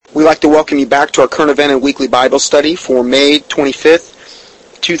We'd like to welcome you back to our current event and weekly Bible study for May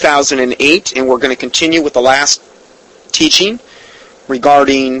 25th, 2008, and we're going to continue with the last teaching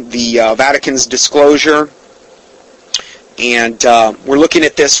regarding the Vatican's disclosure, and we're looking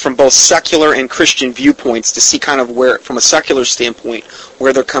at this from both secular and Christian viewpoints to see kind of where, from a secular standpoint,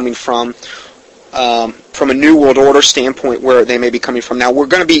 where they're coming from a New World Order standpoint, where they may be coming from. Now, we're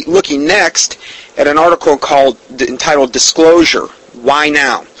going to be looking next at an article entitled Disclosure, Why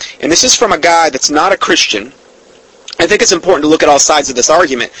Now? And this is from a guy that's not a Christian. I think it's important to look at all sides of this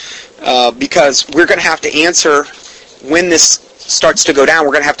argument because we're going to have to answer, when this starts to go down,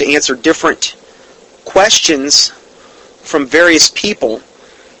 we're going to have to answer different questions from various people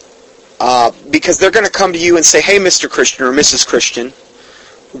because they're going to come to you and say, hey, Mr. Christian or Mrs. Christian,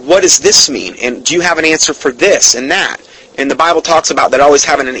 what does this mean? And do you have an answer for this and that? And the Bible talks about that always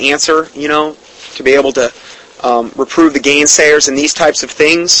having an answer, to be able to reprove the gainsayers and these types of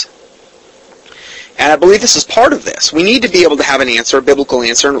things. And I believe this is part of this. We need to be able to have an answer, a biblical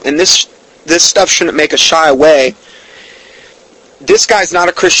answer, and this stuff shouldn't make us shy away. This guy's not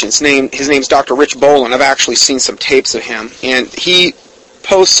a Christian. His name's Dr. Rich Bolin. I've actually seen some tapes of him. And he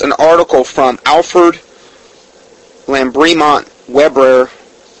posts an article from Alfred Lambremont Weber.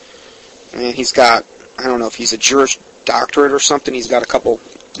 And he's got, I don't know if he's a Jewish doctorate or something. He's got a couple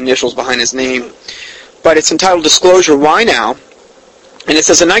initials behind his name. But it's entitled Disclosure, Why Now? And it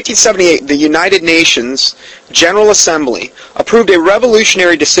says, in 1978, the United Nations General Assembly approved a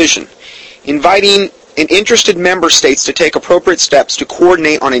revolutionary decision inviting interested member states to take appropriate steps to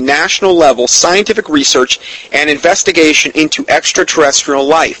coordinate on a national level scientific research and investigation into extraterrestrial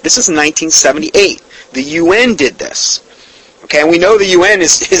life. This is 1978. The UN did this. Okay, and we know the UN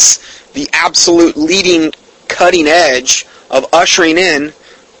is the absolute leading cutting edge of ushering in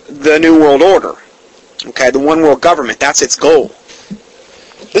the New World Order. Okay, the one world government, that's its goal.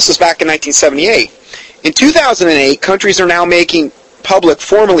 This was back in 1978. In 2008, countries are now making public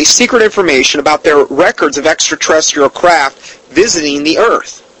formally secret information about their records of extraterrestrial craft visiting the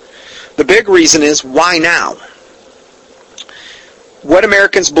Earth. The big reason is, why now? What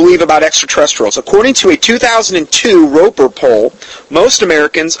Americans believe about extraterrestrials. According to a 2002 Roper poll, most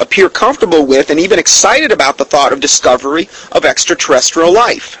Americans appear comfortable with and even excited about the thought of discovery of extraterrestrial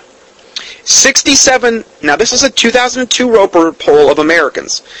life. 67, now this is a 2002 Roper poll of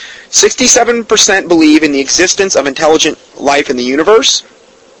Americans. 67% believe in the existence of intelligent life in the universe.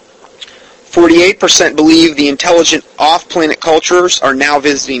 48% believe the intelligent off-planet cultures are now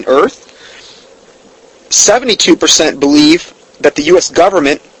visiting Earth. 72% believe that the U.S.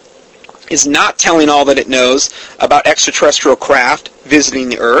 government is not telling all that it knows about extraterrestrial craft visiting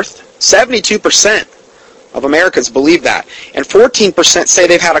the Earth. 72% of Americans believe that. And 14% say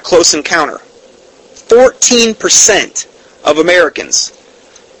they've had a close encounter. 14% of Americans,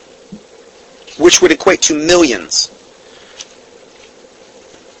 which would equate to millions.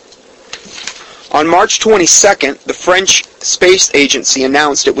 On March 22nd, the French Space Agency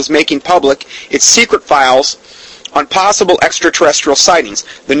announced it was making public its secret files on possible extraterrestrial sightings.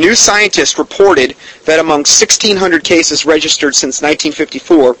 The New Scientist reported that among 1,600 cases registered since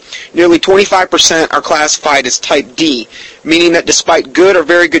 1954, nearly 25% are classified as Type D, meaning that despite good or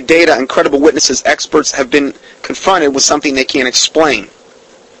very good data and credible witnesses, experts have been confronted with something they can't explain.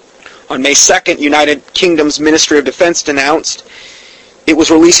 On May 2nd, United Kingdom's Ministry of Defense announced it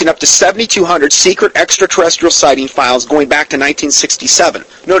was releasing up to 7,200 secret extraterrestrial sighting files going back to 1967.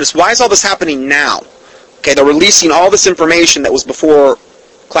 Notice, why is all this happening now? Okay, they're releasing all this information that was before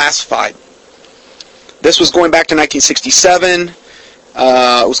classified. This was going back to 1967. It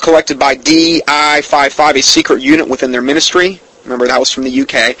was collected by DI-55, a secret unit within their ministry. Remember, that was from the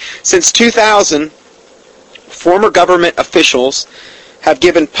UK. Since 2000, former government officials have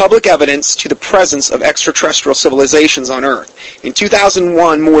given public evidence to the presence of extraterrestrial civilizations on Earth. In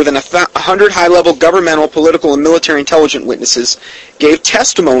 2001, more than 100 high-level governmental, political, and military intelligence witnesses gave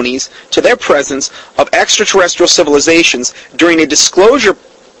testimonies to their presence of extraterrestrial civilizations during a Disclosure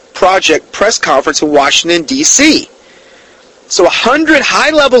Project press conference in Washington, D.C. So 100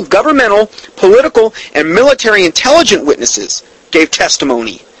 high-level governmental, political, and military intelligence witnesses gave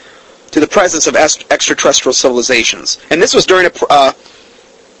testimony to the presence of extraterrestrial civilizations. And this was during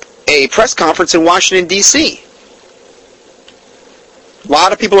a press conference in Washington, D.C. A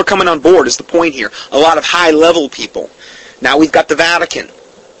lot of people are coming on board is the point here. A lot of high-level people. Now we've got the Vatican,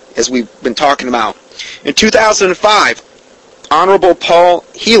 as we've been talking about. In 2005, Honorable Paul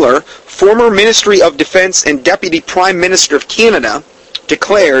Heeler, former Ministry of Defense and Deputy Prime Minister of Canada,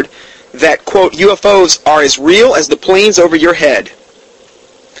 declared that, quote, UFOs are as real as the planes over your head.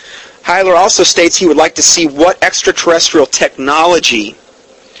 Heeler also states he would like to see what extraterrestrial technology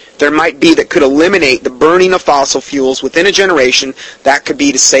there might be that could eliminate the burning of fossil fuels within a generation. That could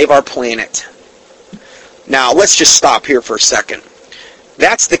be to save our planet. Now, let's just stop here for a second.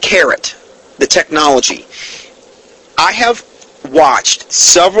 That's the carrot, the technology. I have watched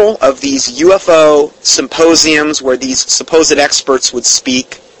several of these UFO symposiums where these supposed experts would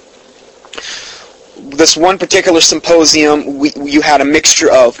speak. This one particular symposium, you had a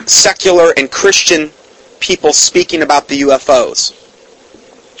mixture of secular and Christian people speaking about the UFOs.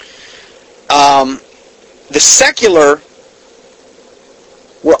 The secular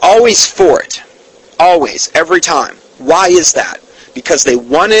were always for it. Always, every time. Why is that? Because they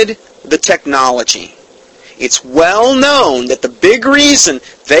wanted the technology. It's well known that the big reason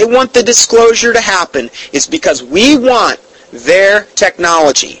they want the disclosure to happen is because we want their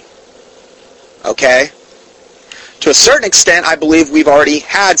technology. Okay? To a certain extent, I believe we've already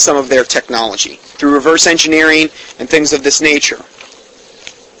had some of their technology through reverse engineering and things of this nature.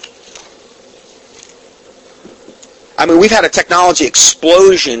 I mean, we've had a technology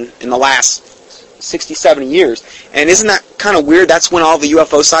explosion in the last 60, 70 years. And isn't that kind of weird? That's when all the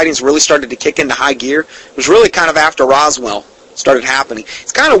UFO sightings really started to kick into high gear. It was really kind of after Roswell started happening.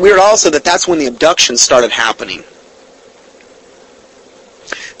 It's kind of weird also that that's when the abductions started happening.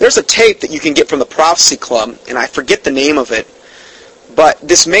 There's a tape that you can get from the Prophecy Club, and I forget the name of it. But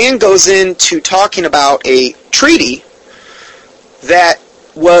this man goes into talking about a treaty that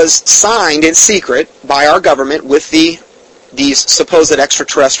was signed in secret by our government with these supposed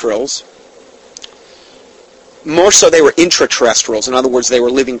extraterrestrials. More so they were intraterrestrials. In other words, they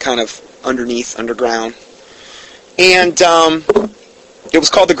were living kind of underground. And it was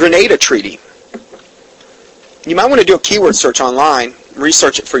called the Grenada Treaty. You might want to do a keyword search online,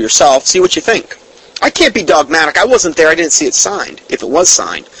 research it for yourself, see what you think. I can't be dogmatic. I wasn't there. I didn't see it signed, if it was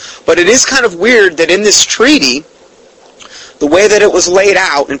signed. But it is kind of weird that in this treaty, the way that it was laid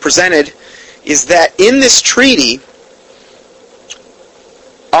out and presented is that in this treaty,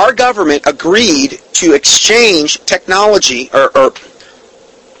 our government agreed to exchange technology, or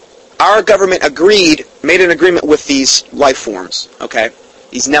our government made an agreement with these life forms, okay?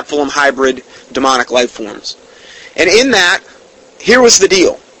 These Nephilim hybrid demonic life forms. And in that, here was the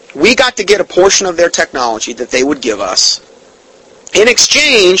deal. We got to get a portion of their technology that they would give us in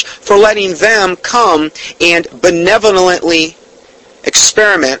exchange for letting them come and benevolently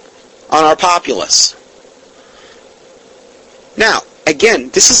experiment on our populace. Now, again,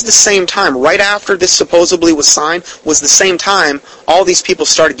 this is the same time, right after this supposedly was signed, was the same time all these people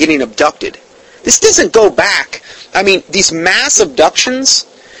started getting abducted. This doesn't go back. I mean, these mass abductions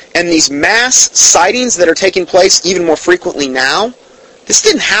and these mass sightings that are taking place even more frequently now, this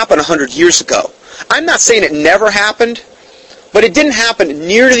didn't happen 100 years ago. I'm not saying it never happened, but it didn't happen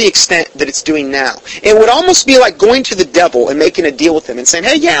near to the extent that it's doing now. It would almost be like going to the devil and making a deal with him and saying,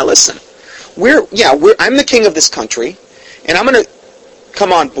 hey, yeah, listen, I'm the king of this country, and I'm going to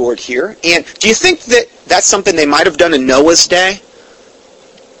come on board here. And do you think that that's something they might have done in Noah's day?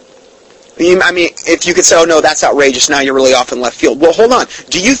 I mean, if you could say, oh no, that's outrageous, now you're really off in left field. Well, hold on.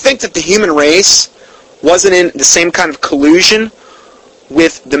 Do you think that the human race wasn't in the same kind of collusion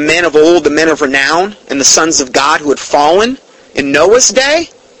with the men of old, the men of renown, and the sons of God who had fallen in Noah's day?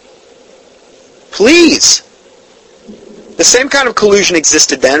 Please. The same kind of collusion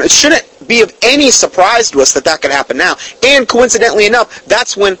existed then. It shouldn't be of any surprise to us that that could happen now. And coincidentally enough,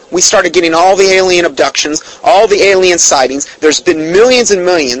 that's when we started getting all the alien abductions, all the alien sightings. There's been millions and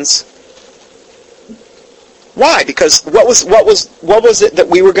millions. Why? Because what was it that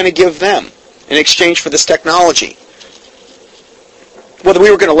we were going to give them in exchange for this technology? Whether we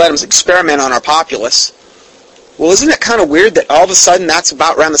were going to let them experiment on our populace. Well, isn't it kind of weird that all of a sudden that's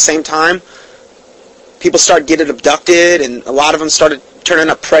about around the same time people started getting abducted and a lot of them started turning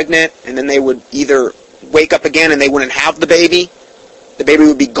up pregnant, and then they would either wake up again and they wouldn't have the baby. The baby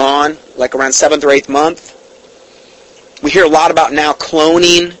would be gone like around 7th or 8th month. We hear a lot about now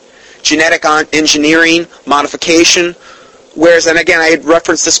cloning, genetic engineering, modification. Whereas, and again, I had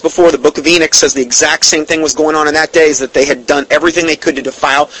referenced this before, the Book of Enoch says the exact same thing was going on in that day, is that they had done everything they could to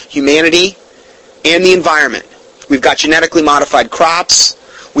defile humanity and the environment. We've got genetically modified crops.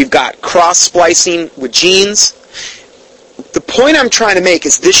 We've got cross-splicing with genes. The point I'm trying to make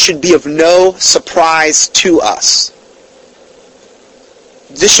is this should be of no surprise to us.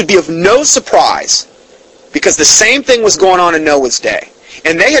 This should be of no surprise because the same thing was going on in Noah's day.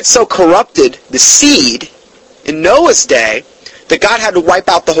 And they had so corrupted the seed in Noah's day that God had to wipe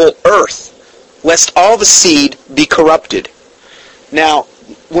out the whole earth lest all the seed be corrupted. Now,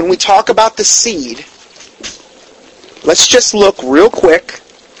 when we talk about the seed, let's just look real quick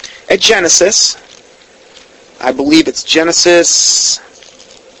at Genesis. I believe it's Genesis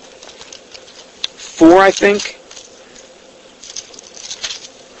 4, I think.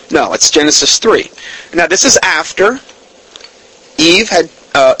 No, it's Genesis 3. Now, this is after Eve had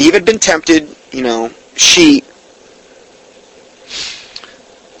been tempted. She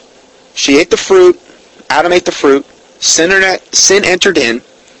ate the fruit. Adam ate the fruit. Sin entered in.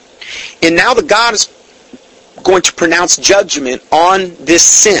 And now the God is going to pronounce judgment on this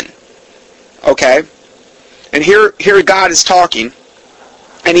sin. Okay? And here God is talking.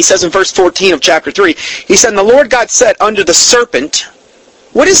 And he says in verse 14 of chapter 3, he said, "And the Lord God said unto the serpent,"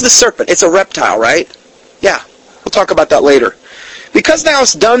 what is the serpent? It's a reptile, right? Yeah, we'll talk about that later. "Because thou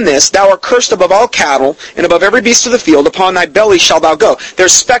hast done this, thou art cursed above all cattle, and above every beast of the field. Upon thy belly shalt thou go."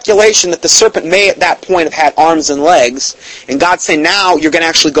 There's speculation that the serpent may at that point have had arms and legs, and God's saying, now you're going to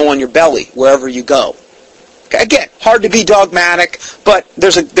actually go on your belly wherever you go. Okay, again, hard to be dogmatic, but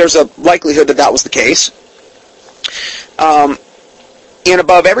there's a likelihood that that was the case. "And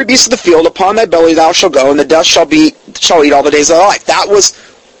above every beast of the field, upon thy belly thou shalt go, and the dust shall eat all the days of thy life." That was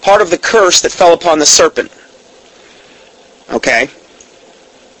part of the curse that fell upon the serpent. Okay?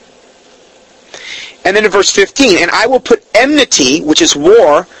 And then in verse 15, "And I will put enmity," which is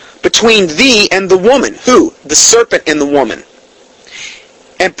war, "between thee and the woman." Who? The serpent and the woman.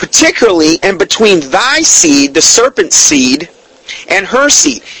 "And particularly, and between thy seed," the serpent's seed, "and her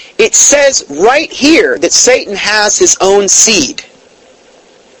seed." It says right here that Satan has his own seed.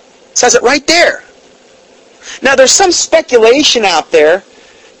 It says it right there. Now there's some speculation out there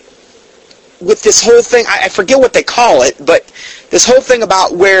with this whole thing. I forget what they call it, but this whole thing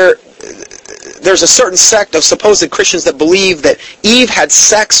about where there's a certain sect of supposed Christians that believe that Eve had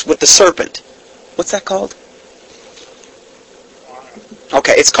sex with the serpent. What's that called?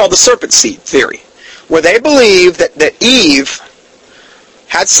 Okay, it's called the serpent seed theory, where they believe that Eve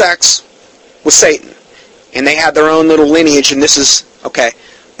had sex with Satan, and they had their own little lineage, and this is, okay.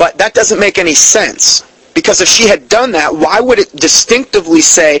 But that doesn't make any sense, because if she had done that, why would it distinctively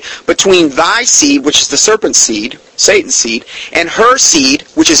say between thy seed, which is the serpent's seed, Satan's seed, and her seed,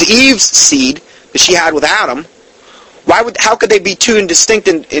 which is Eve's seed that she had with Adam? How could they be two and distinct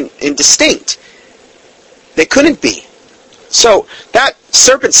and distinct? They couldn't be. So that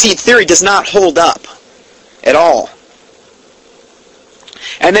serpent seed theory does not hold up at all.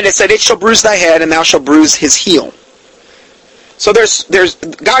 And then it said, "It shall bruise thy head, and thou shalt bruise his heel." So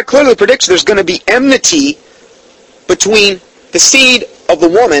God clearly predicts there's going to be enmity between the seed of the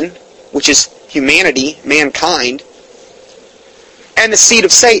woman, which is humanity, mankind, and the seed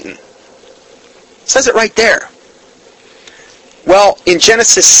of Satan. It says it right there. Well, in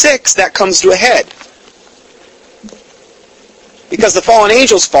Genesis 6, that comes to a head. Because the fallen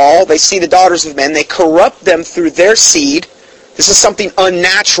angels fall, they see the daughters of men, they corrupt them through their seed. This is something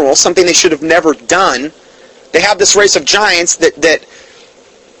unnatural, something they should have never done. They have this race of giants that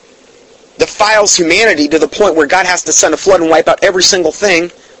defiles humanity to the point where God has to send a flood and wipe out every single thing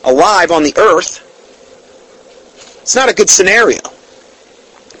alive on the earth. It's not a good scenario.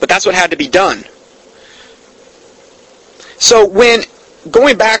 But that's what had to be done. So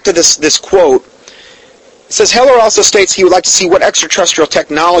going back to this quote, it says, Heller also states he would like to see what extraterrestrial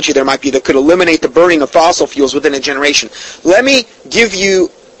technology there might be that could eliminate the burning of fossil fuels within a generation. Let me give you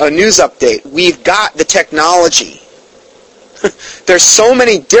a news update. We've got the technology. There's so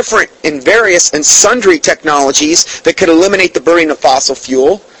many different and various and sundry technologies that could eliminate the burning of fossil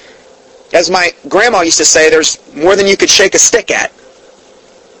fuel. As my grandma used to say, there's more than you could shake a stick at.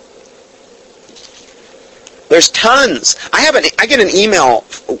 There's tons. I get an email,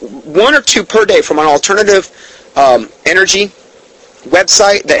 1 or 2 per day, from an alternative energy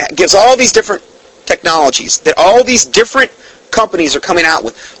website that gives all these different technologies that all these different companies are coming out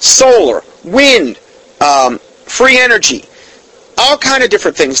with. Solar, wind, free energy, all kind of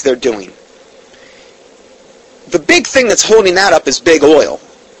different things they're doing. The big thing that's holding that up is big oil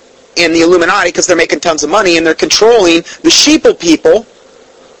and the Illuminati, because they're making tons of money and they're controlling the sheeple people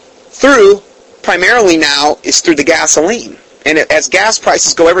through, primarily now, is through the gasoline. And as gas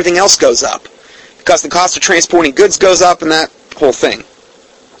prices go, everything else goes up, because the cost of transporting goods goes up and that whole thing.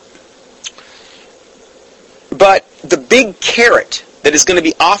 But the big carrot that is going to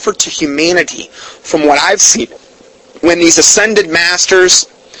be offered to humanity, from what I've seen, when these ascended masters,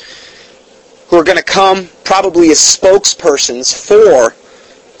 who are going to come probably as spokespersons for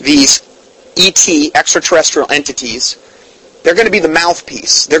these ET, extraterrestrial entities, they're going to be the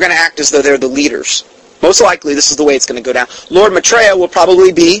mouthpiece. They're going to act as though they're the leaders. Most likely, this is the way it's going to go down. Lord Maitreya will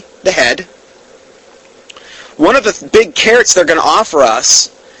probably be the head. One of the big carrots they're going to offer us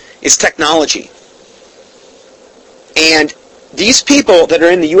is technology. And these people that are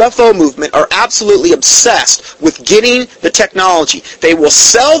in the UFO movement are absolutely obsessed with getting the technology. They will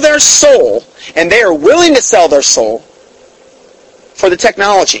sell their soul And they are willing to sell their soul for the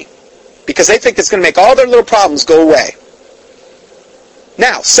technology because they think it's going to make all their little problems go away.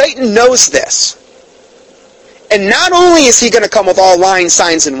 Now, Satan knows this. And not only is he going to come with all lying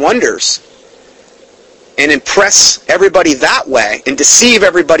signs and wonders and impress everybody that way and deceive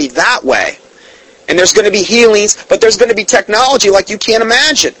everybody that way, and there's going to be healings, but there's going to be technology like you can't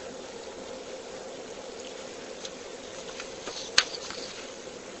imagine.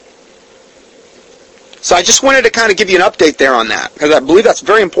 So I just wanted to kind of give you an update there on that, because I believe that's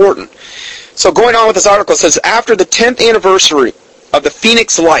very important. So going on with this article, it says, after the 10th anniversary of the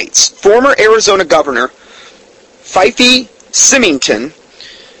Phoenix Lights, former Arizona Governor Fife Symington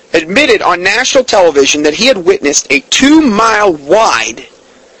admitted on national television that he had witnessed a 2-mile-wide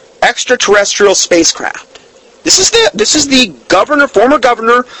extraterrestrial spacecraft. This is the former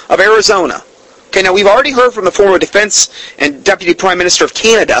governor of Arizona. Okay, now we've already heard from the former defense and deputy prime minister of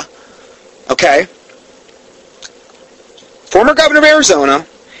Canada. Okay, former governor of Arizona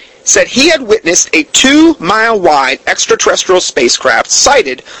said he had witnessed a 2-mile-wide extraterrestrial spacecraft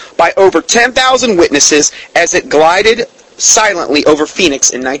sighted by over 10,000 witnesses as it glided silently over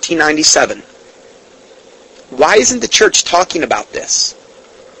Phoenix in 1997. Why isn't the church talking about this?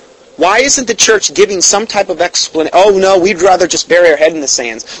 Why isn't the church giving some type of explanation? Oh no, we'd rather just bury our head in the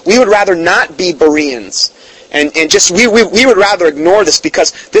sands. We would rather not be Bereans. And just we would rather ignore this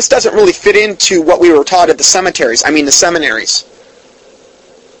because this doesn't really fit into what we were taught at the the seminaries.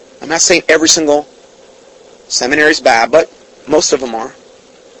 I'm not saying every single seminary is bad, but most of them are.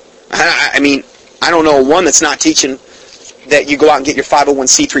 I don't know one that's not teaching that you go out and get your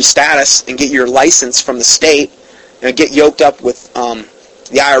 501c3 status and get your license from the state and get yoked up with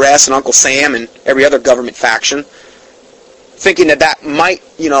the IRS and Uncle Sam and every other government faction, thinking that might,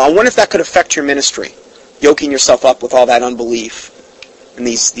 I wonder if that could affect your ministry, yoking yourself up with all that unbelief in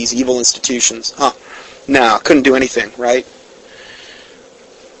these evil institutions. No, couldn't do anything, right?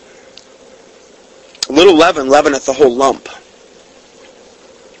 Little leaven leaveneth the whole lump.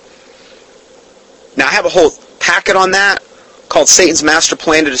 Now, I have a whole packet on that called Satan's Master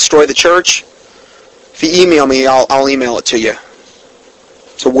Plan to Destroy the Church. If you email me, I'll email it to you.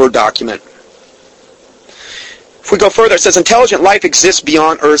 It's a Word document. If we go further, it says, intelligent life exists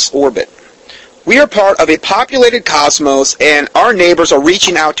beyond Earth's orbit. We are part of a populated cosmos, and our neighbors are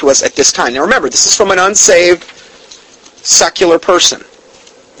reaching out to us at this time. Now remember, this is from an unsaved, secular person.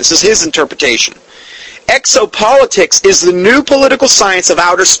 This is his interpretation. Exopolitics is the new political science of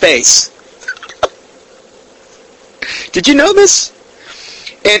outer space. Did you know this?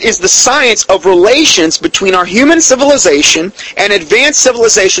 And is the science of relations between our human civilization and advanced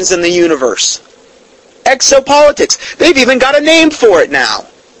civilizations in the universe. Exopolitics. They've even got a name for it now.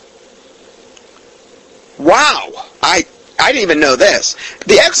 Wow. I didn't even know this.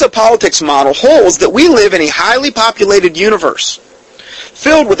 The exopolitics model holds that we live in a highly populated universe,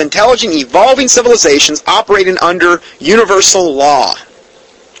 filled with intelligent, evolving civilizations operating under universal law.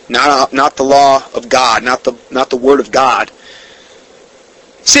 Not the law of God, not the Word of God.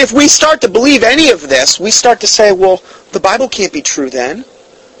 See, if we start to believe any of this, we start to say, well, the Bible can't be true then,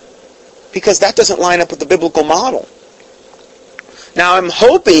 because that doesn't line up with the biblical model. Now, I'm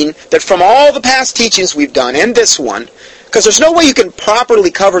hoping that from all the past teachings we've done, and this one, because there's no way you can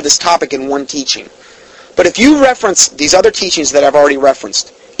properly cover this topic in one teaching, but if you reference these other teachings that I've already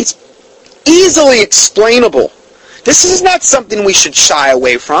referenced, it's easily explainable. This is not something we should shy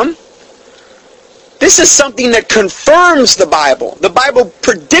away from. This is something that confirms the Bible. The Bible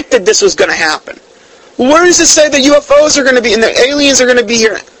predicted this was going to happen. Where does it say the UFOs are going to be and the aliens are going to be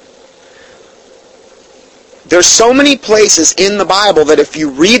here? There's so many places in the Bible that if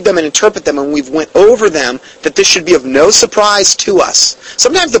you read them and interpret them, and we've went over them, that this should be of no surprise to us.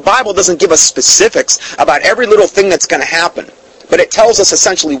 Sometimes the Bible doesn't give us specifics about every little thing that's going to happen, but it tells us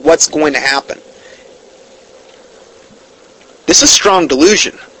essentially what's going to happen. This is strong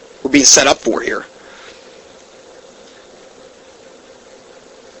delusion we're being set up for here.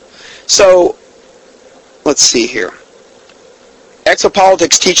 So, let's see here.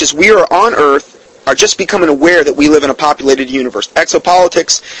 Exopolitics teaches we are on Earth, are just becoming aware that we live in a populated universe.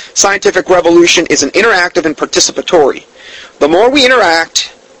 Exopolitics, scientific revolution, is an interactive and participatory. The more we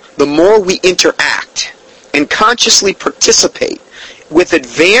interact and consciously participate with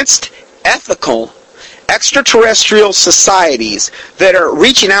advanced, ethical, extraterrestrial societies that are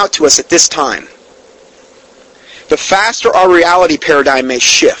reaching out to us at this time, the faster our reality paradigm may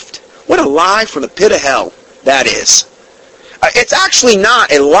shift. What a lie from the pit of hell that is. It's actually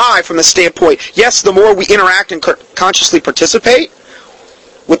not a lie from the standpoint, yes, the more we interact and consciously participate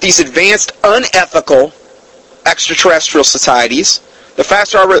with these advanced, unethical extraterrestrial societies, The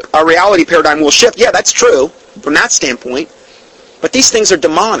faster our reality paradigm will shift. Yeah, that's true from that standpoint. But these things are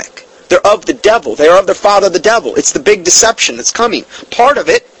demonic. They're of the devil. They are of the father, the devil. It's the big deception that's coming. Part of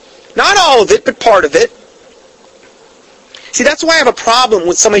it, not all of it, but part of it. See, that's why I have a problem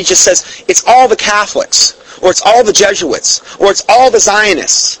when somebody just says, it's all the Catholics, or it's all the Jesuits, or it's all the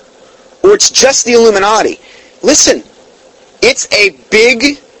Zionists, or it's just the Illuminati. Listen, it's a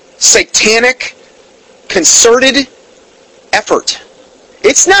big, satanic, concerted effort.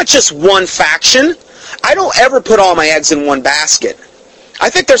 It's not just one faction. I don't ever put all my eggs in one basket. I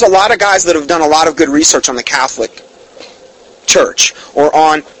think there's a lot of guys that have done a lot of good research on the Catholic Church or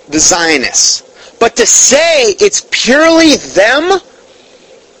on the Zionists. But to say it's purely them,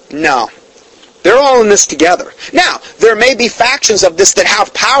 no. They're all in this together. Now, there may be factions of this that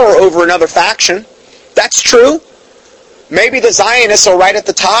have power over another faction. That's true. Maybe the Zionists are right at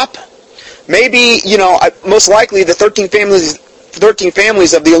the top. Maybe, most likely the 13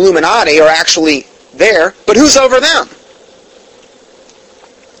 families of the Illuminati are actually there. But who's over them?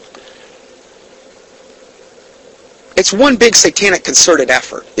 It's one big satanic concerted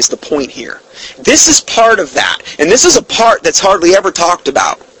effort, is the point here. This is part of that. And this is a part that's hardly ever talked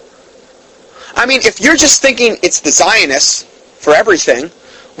about. I mean, if you're just thinking it's the Zionists for everything,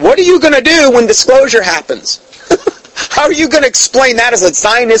 what are you going to do when disclosure happens? How are you going to explain that as a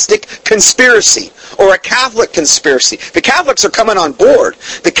Zionistic conspiracy or a Catholic conspiracy? The Catholics are coming on board.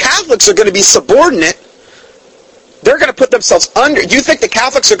 The Catholics are going to be subordinate. They're going to put themselves under. You think the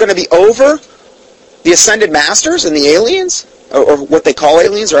Catholics are going to be over the ascended masters and the aliens? Or what they call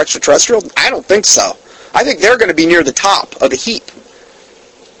aliens or extraterrestrial? I don't think so. I think they're going to be near the top of the heap.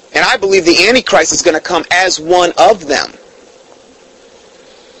 And I believe the Antichrist is going to come as one of them.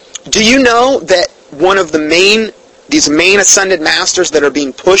 Do you know that one of these main ascended masters that are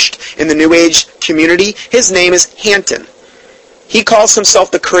being pushed in the New Age community, his name is Hanton. He calls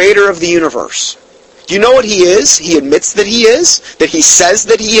himself the creator of the universe. Do you know what he is? He admits that he is, that he says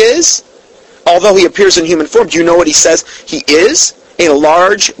that he is. Although he appears in human form, do you know what he says? He is a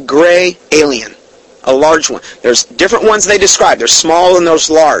large gray alien. A large one. There's different ones they describe. There's small and there's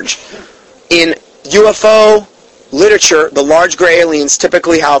large. In UFO literature, the large gray aliens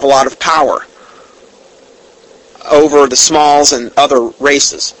typically have a lot of power over the smalls and other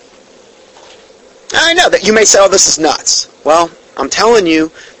races. I know that you may say, oh, this is nuts. Well, I'm telling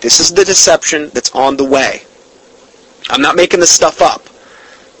you, this is the deception that's on the way. I'm not making this stuff up.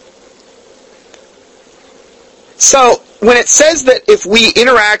 So, when it says that if we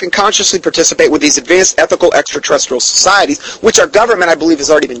interact and consciously participate with these advanced ethical extraterrestrial societies, which our government, I believe, has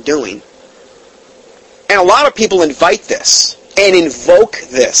already been doing, and a lot of people invite this and invoke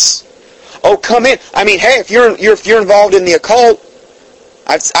this. Oh, come in. I mean, hey, if you're involved in the occult,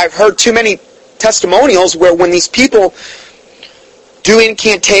 I've heard too many testimonials where when these people do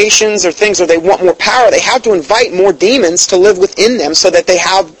incantations or things, or they want more power, they have to invite more demons to live within them so that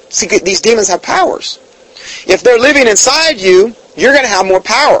these demons have powers. If they're living inside you, you're going to have more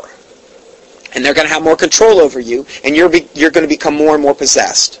power. And they're going to have more control over you, and you're going to become more and more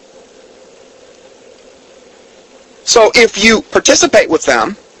possessed. So if you participate with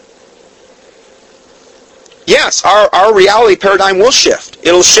them, yes, our reality paradigm will shift.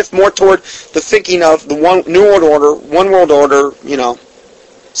 It'll shift more toward the thinking of the one world order,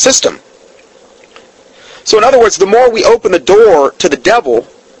 system. So in other words, the more we open the door to the devil,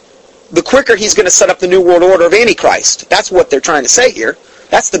 the quicker he's going to set up the new world order of Antichrist. That's what they're trying to say here.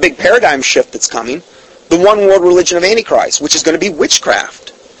 That's the big paradigm shift that's coming. The one world religion of Antichrist, which is going to be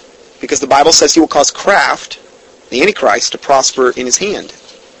witchcraft. Because the Bible says he will cause craft, the Antichrist, to prosper in his hand.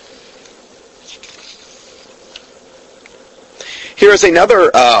 Here is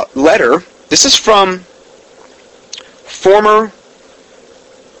another letter. This is from former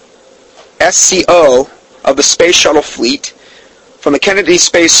SCO of the Space Shuttle Fleet, from the Kennedy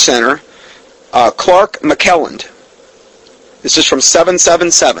Space Center, Clark McClelland. This is from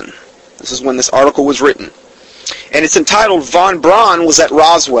 777. This is when this article was written. And it's entitled, Von Braun was at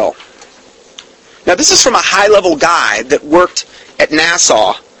Roswell. Now this is from a high-level guy that worked at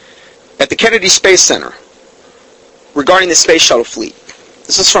NASA, at the Kennedy Space Center, regarding the Space Shuttle Fleet.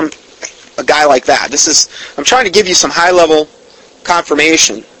 This is from a guy like that. I'm trying to give you some high-level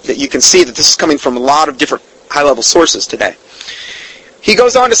confirmation that you can see that this is coming from a lot of different high-level sources today. He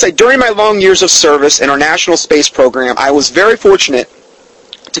goes on to say, during my long years of service in our national space program, I was very fortunate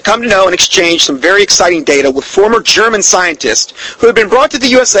to come to know and exchange some very exciting data with former German scientists who had been brought to the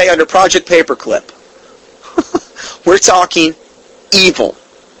USA under Project Paperclip. We're talking evil.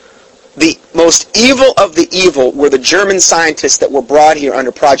 The most evil of the evil were the German scientists that were brought here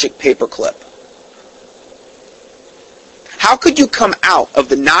under Project Paperclip. How could you come out of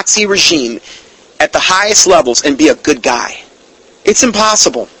the Nazi regime at the highest levels and be a good guy? It's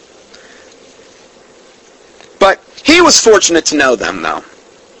impossible. But he was fortunate to know them, though.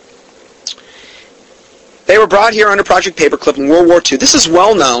 They were brought here under Project Paperclip in World War II. This is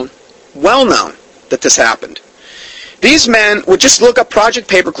well known that this happened. These men would just look up Project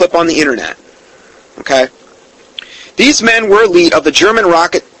Paperclip on the internet. Okay? These men were elite of the German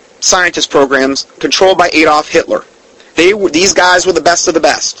rocket scientist programs controlled by Adolf Hitler. These guys were the best of the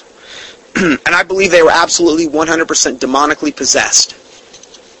best. And I believe they were absolutely 100% demonically possessed.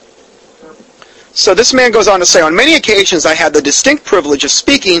 So this man goes on to say, on many occasions I had the distinct privilege of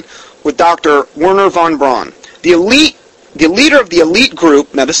speaking with Dr. Werner von Braun, the leader of the elite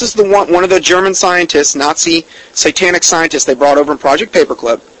group. Now this is one of the German scientists, Nazi satanic scientists they brought over in Project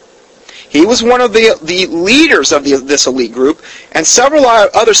Paperclip. He was one of the leaders of this elite group, and several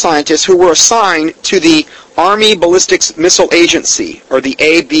other scientists who were assigned to the Army Ballistic Missile Agency, or the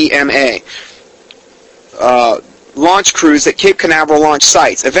ABMA, launch crews at Cape Canaveral launch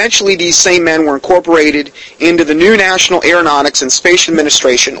sites. Eventually, these same men were incorporated into the new National Aeronautics and Space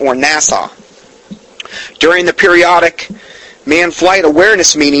Administration, or NASA. During the periodic manned flight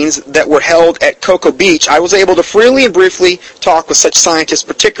awareness meetings that were held at Cocoa Beach, I was able to freely and briefly talk with such scientists,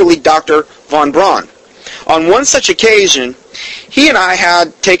 particularly Dr. von Braun. On one such occasion, he and I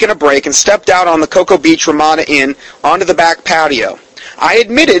had taken a break and stepped out on the Cocoa Beach Ramada Inn onto the back patio. I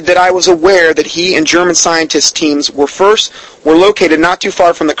admitted that I was aware that he and German scientist teams were located not too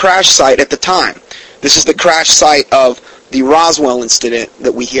far from the crash site at the time. This is the crash site of the Roswell incident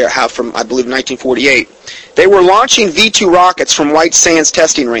that we have from, I believe, 1948. They were launching V-2 rockets from White Sands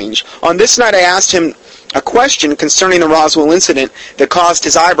testing range. On this night, I asked him a question concerning the Roswell incident that caused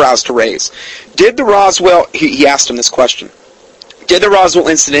his eyebrows to raise. He asked him this question. Did the Roswell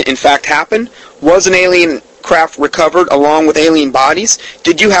incident in fact happen? Was an alien craft recovered along with alien bodies?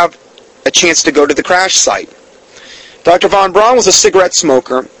 Did you have a chance to go to the crash site? Dr. von Braun was a cigarette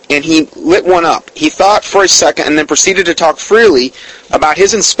smoker, and he lit one up. He thought for a second and then proceeded to talk freely about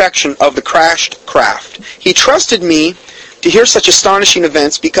his inspection of the crashed craft. He trusted me to hear such astonishing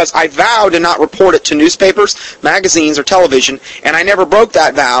events because I vowed to not report it to newspapers, magazines, or television, and I never broke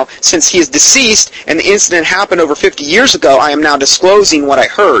that vow. Since he is deceased and the incident happened over 50 years ago, I am now disclosing what I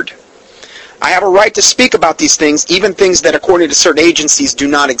heard. I have a right to speak about these things, even things that according to certain agencies do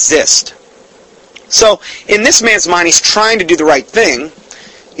not exist. So, in this man's mind, he's trying to do the right thing,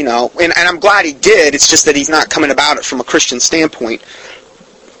 and I'm glad he did. It's just that he's not coming about it from a Christian standpoint.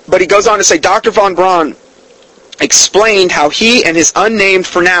 But he goes on to say, Dr. von Braun explained how he and his unnamed,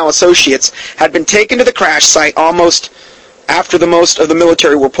 for now, associates had been taken to the crash site almost after the most of the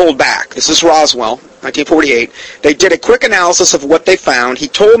military were pulled back. This is Roswell, 1948. They did a quick analysis of what they found. He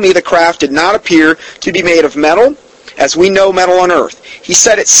told me the craft did not appear to be made of metal, as we know metal on Earth. He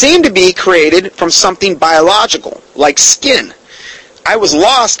said it seemed to be created from something biological, like skin. I was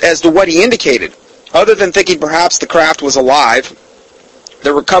lost as to what he indicated, other than thinking perhaps the craft was alive.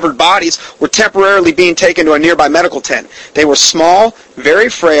 The recovered bodies were temporarily being taken to a nearby medical tent. They were small, very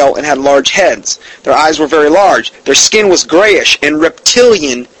frail, and had large heads. Their eyes were very large. Their skin was grayish and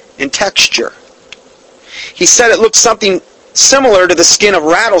reptilian in texture. He said it looked something similar to the skin of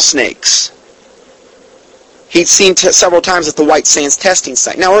rattlesnakes he'd seen several times at the White Sands testing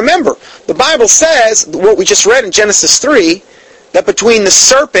site. Now remember, the Bible says, what we just read in Genesis 3, that between the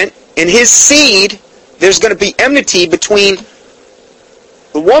serpent and his seed, there's going to be enmity between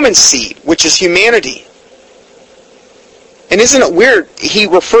the woman's seed, which is humanity. And isn't it weird? He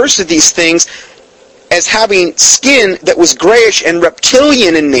refers to these things as having skin that was grayish and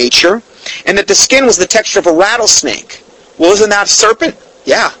reptilian in nature, and that the skin was the texture of a rattlesnake. Well, isn't that a serpent?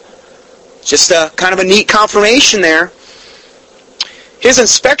 Yeah. Just a kind of a neat confirmation there. His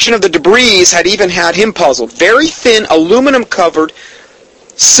inspection of the debris had even had him puzzled. Very thin, aluminum-covered,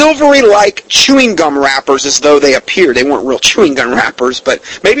 silvery-like chewing gum wrappers as though they appeared. They weren't real chewing gum wrappers, but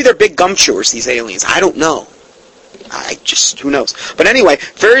maybe they're big gum chewers, these aliens. I don't know. Who knows? But anyway,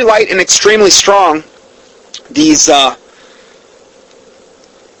 very light and extremely strong. These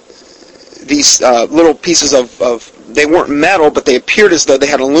little pieces of they weren't metal, but they appeared as though they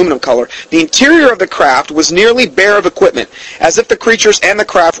had aluminum color. The interior of the craft was nearly bare of equipment, as if the creatures and the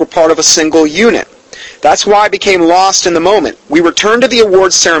craft were part of a single unit. That's why I became lost in the moment. We returned to the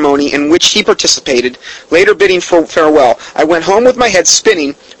awards ceremony in which he participated, later bidding farewell. I went home with my head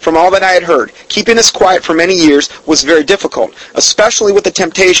spinning from all that I had heard. Keeping this quiet for many years was very difficult, especially with the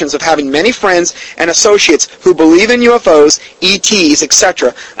temptations of having many friends and associates who believe in UFOs, ETs,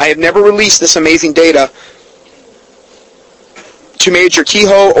 etc. I have never released this amazing data to Major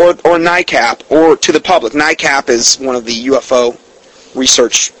Keyhoe or NICAP, or to the public. NICAP is one of the UFO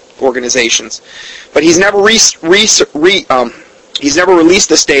research organizations. But he's never released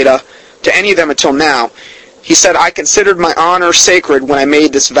this data to any of them until now. He said, "I considered my honor sacred when I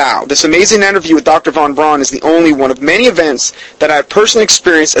made this vow. This amazing interview with Dr. von Braun is the only one of many events that I have personally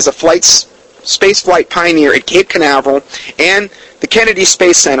experienced as a space flight pioneer at Cape Canaveral and the Kennedy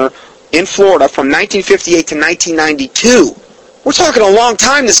Space Center in Florida from 1958 to 1992. We're talking a long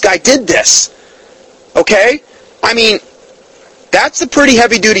time this guy did this. Okay? I mean, that's a pretty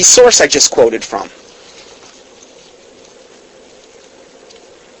heavy-duty source I just quoted from.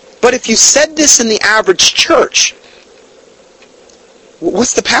 But if you said this in the average church,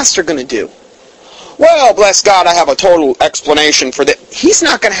 what's the pastor going to do? Well, bless God, I have a total explanation for that. He's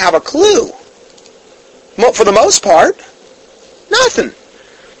not going to have a clue. For the most part, nothing.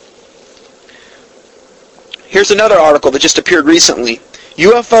 Here's another article that just appeared recently.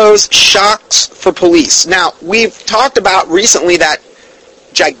 UFOs, shocks for police. Now, we've talked about recently that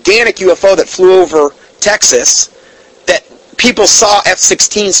gigantic UFO that flew over Texas that people saw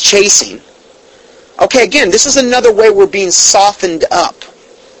F-16s chasing. Okay, again, this is another way we're being softened up.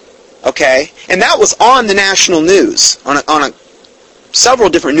 Okay? And that was on the national news, on several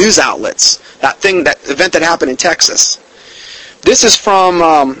different news outlets, that event that happened in Texas. This is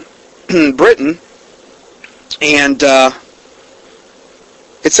from Britain, and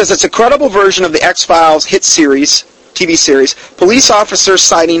it says it's a credible version of the X-Files hit series, TV series. Police officers'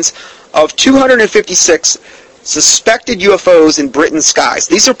 sightings of 256 suspected UFOs in Britain's skies.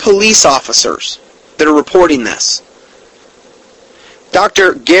 These are police officers that are reporting this.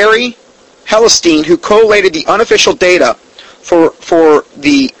 Dr. Gary Hellestein, who collated the unofficial data for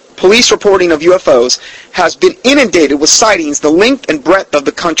the police reporting of UFOs, has been inundated with sightings the length and breadth of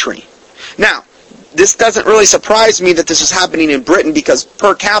the country. Now, this doesn't really surprise me that this is happening in Britain, because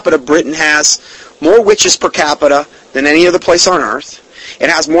per capita, Britain has more witches per capita than any other place on Earth. It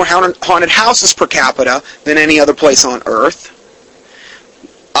has more haunted houses per capita than any other place on Earth.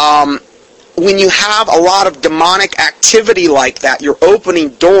 When you have a lot of demonic activity like that, you're opening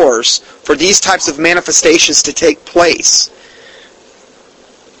doors for these types of manifestations to take place.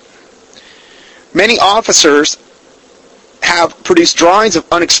 Many officers have produced drawings of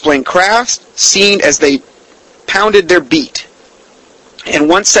unexplained crafts seen as they pounded their beat. And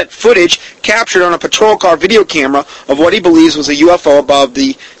one set footage captured on a patrol car video camera of what he believes was a UFO above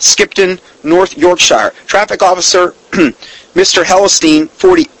the Skipton, North Yorkshire. Traffic officer Mr. Hellestein,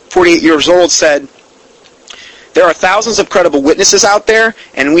 48 years old, said, "There are thousands of credible witnesses out there,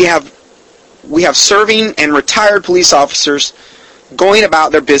 and we have serving and retired police officers going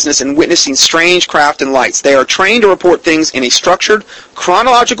about their business and witnessing strange craft and lights. They are trained to report things in a structured,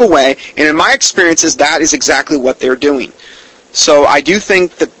 chronological way, and in my experiences, that is exactly what they're doing." So I do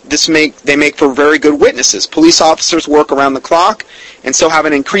think that they make for very good witnesses. Police officers work around the clock, and so have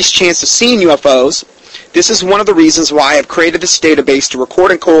an increased chance of seeing UFOs. This is one of the reasons why I have created this database to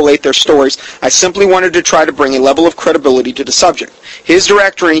record and collate their stories. I simply wanted to try to bring a level of credibility to the subject. His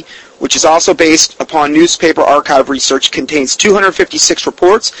directory, which is also based upon newspaper archive research, contains 256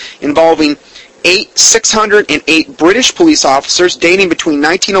 reports involving 608 British police officers dating between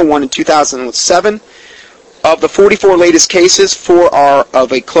 1901 and 2007. Of the 44 latest cases, 4 are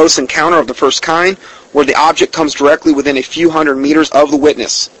of a close encounter of the first kind, where the object comes directly within a few hundred meters of the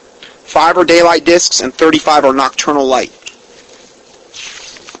witness. 5 are daylight discs, and 35 are nocturnal light.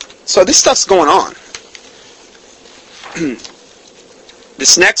 So this stuff's going on.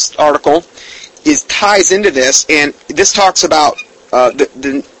 This next article ties into this, and this talks about,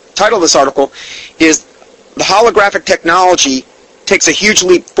 the title of this article is "The Holographic Technology Takes a Huge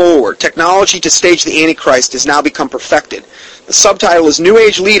Leap Forward. Technology to stage the Antichrist has now become perfected." The subtitle is "New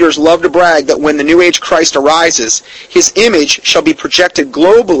Age leaders love to brag that when the New Age Christ arises, his image shall be projected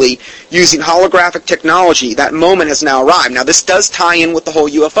globally using holographic technology. That moment has now arrived." Now this does tie in with the whole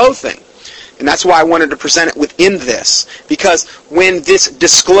UFO thing. And that's why I wanted to present it within this. Because when this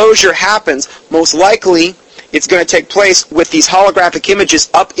disclosure happens, most likely it's going to take place with these holographic images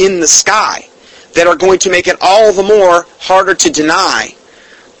up in the sky that are going to make it all the more harder to deny,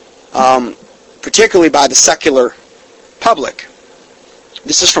 particularly by the secular public.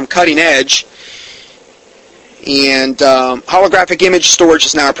 This is from Cutting Edge. And holographic image storage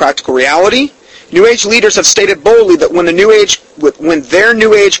is now a practical reality. New Age leaders have stated boldly that when their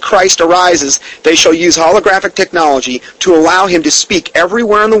New Age Christ arises, they shall use holographic technology to allow him to speak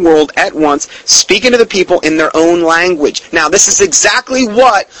everywhere in the world at once, speaking to the people in their own language. Now, this is exactly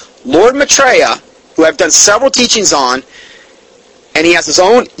what Lord Maitreya, who I've done several teachings on, And he has his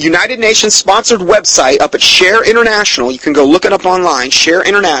own United Nations sponsored website up at Share International. You can go look it up online, Share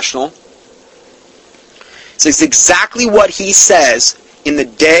International. It's exactly what he says in the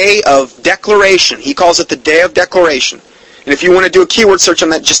Day of Declaration. He calls it the Day of Declaration. And if you want to do a keyword search on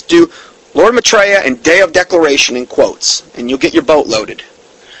that, just do Lord Maitreya and Day of Declaration in quotes, and you'll get your boat loaded.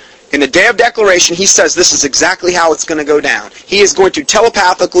 In the Day of Declaration, he says this is exactly how it's going to go down. He is going to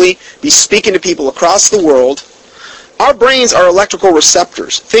telepathically be speaking to people across the world. Our brains are electrical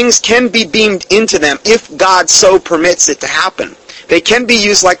receptors. Things can be beamed into them if God so permits it to happen. They can be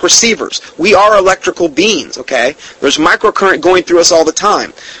used like receivers. We are electrical beings, okay? There's microcurrent going through us all the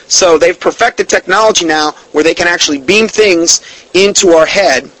time. So they've perfected technology now where they can actually beam things into our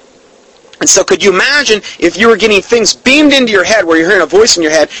head. And so could you imagine if you were getting things beamed into your head where you're hearing a voice in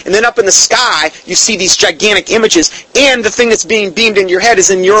your head, and then up in the sky you see these gigantic images, and the thing that's being beamed into your head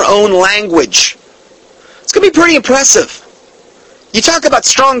is in your own language? It's going to be pretty impressive. You talk about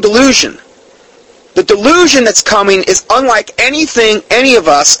strong delusion. The delusion that's coming is unlike anything any of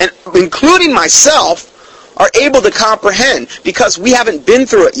us, and including myself, are able to comprehend because we haven't been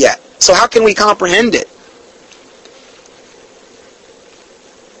through it yet. So how can we comprehend it?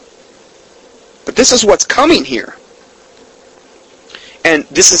 But this is what's coming here. And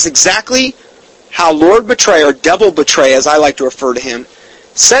this is exactly how Lord Maitreya, or Devil Maitreya as I like to refer to him,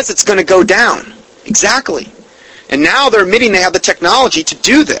 says it's going to go down. Exactly. And now they're admitting they have the technology to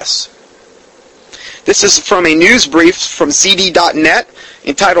do this. This is from a news brief from ZD.net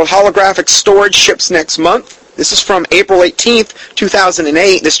entitled Holographic Storage Ships Next Month. This is from April 18th,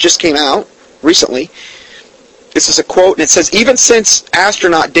 2008. This just came out recently. This is a quote, and it says, even since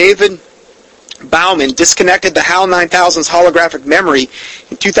astronaut David Bowman disconnected the HAL 9000's holographic memory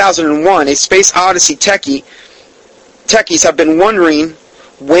in 2001, a Space Odyssey techies have been wondering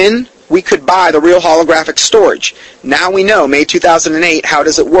when we could buy the real holographic storage. Now we know, May 2008, how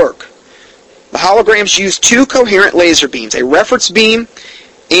does it work? The holograms use two coherent laser beams, a reference beam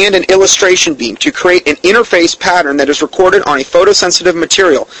and an illustration beam, to create an interface pattern that is recorded on a photosensitive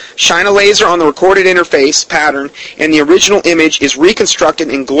material. Shine a laser on the recorded interface pattern, and the original image is reconstructed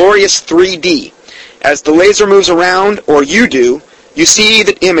in glorious 3D. As the laser moves around, or you do, you see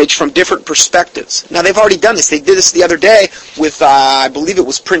the image from different perspectives. Now, they've already done this. They did this the other day with, I believe it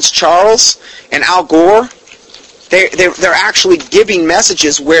was Prince Charles and Al Gore. They're actually giving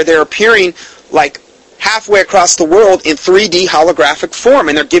messages where they're appearing like halfway across the world in 3D holographic form,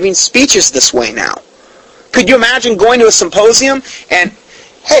 and they're giving speeches this way now. Could you imagine going to a symposium and,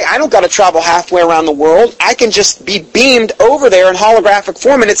 hey, I don't got to travel halfway around the world. I can just be beamed over there in holographic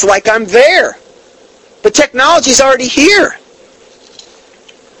form, and it's like I'm there. The technology's already here.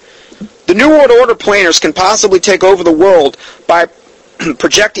 The New World Order planners can possibly take over the world by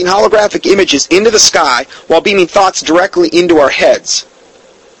projecting holographic images into the sky while beaming thoughts directly into our heads,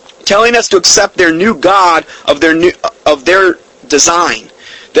 telling us to accept their new god of their design.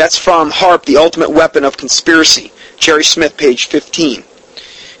 That's from HARP, The Ultimate Weapon of Conspiracy. Jerry Smith, page 15.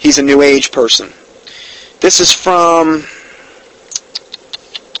 He's a New Age person. This is from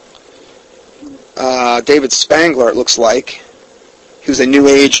David Spangler, it looks like, who's a New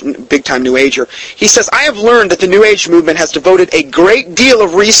Age, big-time New Ager. He says, I have learned that the New Age movement has devoted a great deal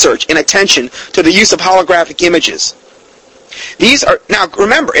of research and attention to the use of holographic images. These are, now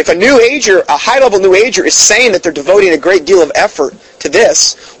remember, if a New Ager, a high-level New Ager is saying that they're devoting a great deal of effort to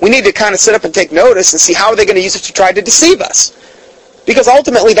this, we need to kind of sit up and take notice and see how are they going to use it to try to deceive us. Because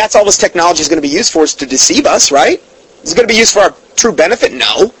ultimately, that's all this technology is going to be used for, is to deceive us, right? Is it going to be used for our true benefit?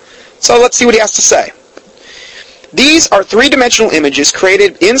 No. So let's see what he has to say. These are three-dimensional images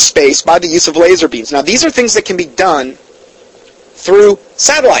created in space by the use of laser beams. Now, these are things that can be done through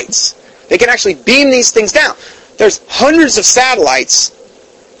satellites. They can actually beam these things down. There's hundreds of satellites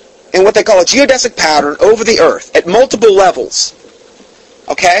in what they call a geodesic pattern over the Earth at multiple levels.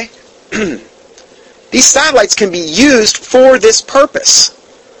 Okay? These satellites can be used for this purpose.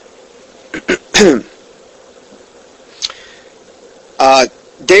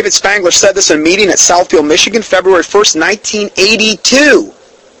 David Spangler said this in a meeting at Southfield, Michigan, February 1st, 1982.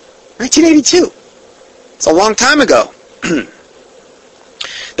 1982. It's a long time ago.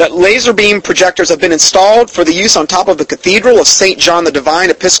 That laser beam projectors have been installed for the use on top of the Cathedral of St. John the Divine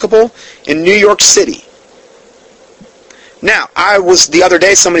Episcopal in New York City. Now, the other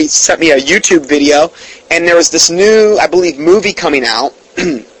day, somebody sent me a YouTube video, and there was this new, I believe, movie coming out,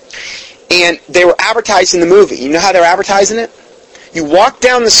 and they were advertising the movie. You know how they're advertising it? You walk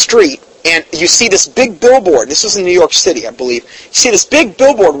down the street, and you see this big billboard. This was in New York City, I believe. You see this big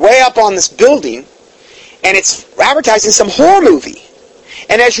billboard way up on this building, and it's advertising some horror movie.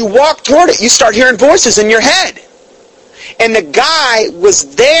 And as you walk toward it, you start hearing voices in your head. And the guy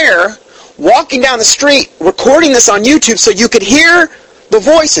was there walking down the street recording this on YouTube so you could hear the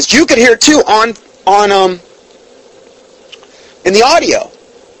voices. You could hear it too on in the audio.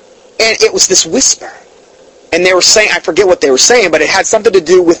 And it was this whisper. And they were saying, I forget what they were saying, but it had something to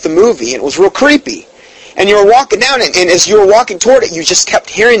do with the movie. And it was real creepy. And you were walking down, and as you were walking toward it, you just kept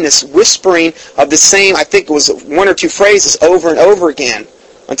hearing this whispering of the same, I think it was one or two phrases over and over again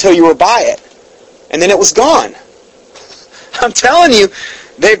until you were by it. And then it was gone. I'm telling you,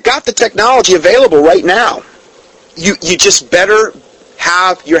 they've got the technology available right now. You just better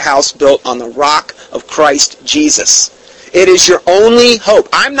have your house built on the rock of Christ Jesus. It is your only hope.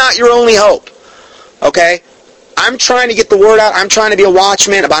 I'm not your only hope. Okay? I'm trying to get the word out. I'm trying to be a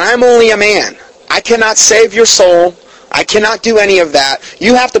watchman, but I'm only a man. I cannot save your soul. I cannot do any of that.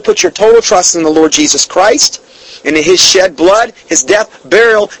 You have to put your total trust in the Lord Jesus Christ and in His shed blood, His death,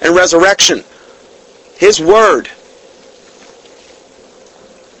 burial, and resurrection. His word.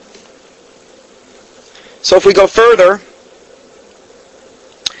 So if we go further,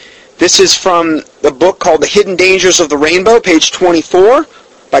 this is from the book called The Hidden Dangers of the Rainbow, page 24,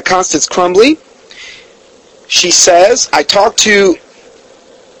 by Constance Crumbly. She says, I talked to...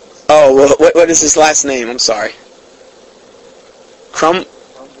 what is his last name? I'm sorry.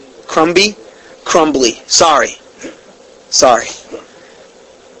 Crumbly. Sorry.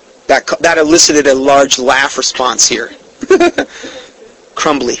 That elicited a large laugh response here.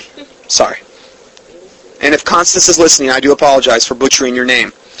 Crumbly. Sorry. And if Constance is listening, I do apologize for butchering your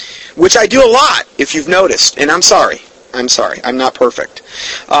name. Which I do a lot, if you've noticed. And I'm sorry. I'm not perfect.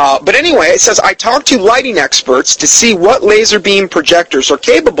 But anyway, it says, I talked to lighting experts to see what laser beam projectors are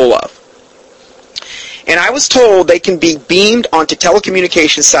capable of. And I was told they can be beamed onto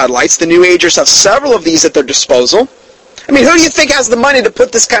telecommunications satellites. The New Agers have several of these at their disposal. I mean, who do you think has the money to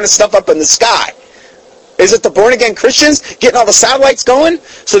put this kind of stuff up in the sky? Is it the born-again Christians getting all the satellites going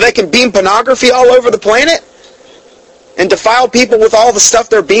so they can beam pornography all over the planet? And defile people with all the stuff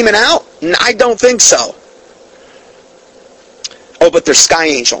they're beaming out? I don't think so. Oh, but there's Sky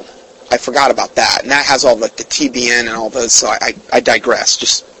Angel. I forgot about that. And that has all the TBN and all those, so I digress.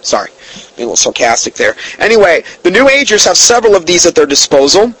 Just, sorry, being a little sarcastic there. Anyway, the New Agers have several of these at their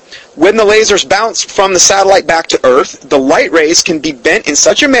disposal. When the lasers bounce from the satellite back to Earth, the light rays can be bent in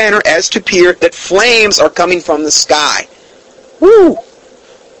such a manner as to appear that flames are coming from the sky. Woo!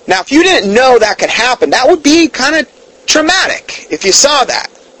 Now, if you didn't know that could happen, that would be kind of traumatic if you saw that.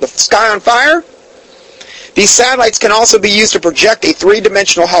 The sky on fire. These satellites can also be used to project a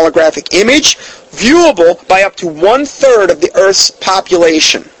three-dimensional holographic image, viewable by up to 1/3 of the Earth's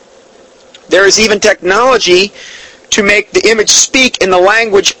population. There is even technology to make the image speak in the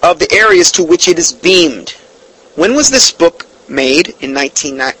language of the areas to which it is beamed. When was this book made? In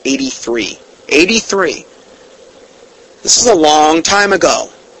 1983. 83. This is a long time ago.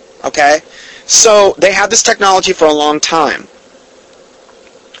 Okay? So they had this technology for a long time.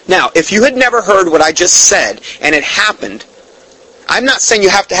 Now, if you had never heard what I just said, and it happened, I'm not saying you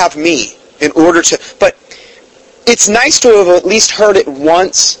have to have me in order to, but it's nice to have at least heard it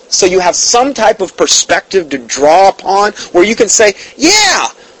once, so you have some type of perspective to draw upon, where you can say, yeah,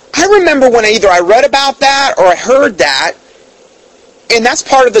 I remember when either I read about that, or I heard that, and that's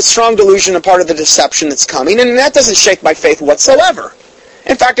part of the strong delusion and part of the deception that's coming, and that doesn't shake my faith whatsoever.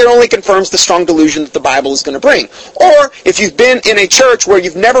 In fact, it only confirms the strong delusion that the Bible is going to bring. Or, if you've been in a church where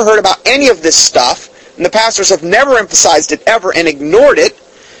you've never heard about any of this stuff, and the pastors have never emphasized it ever and ignored it,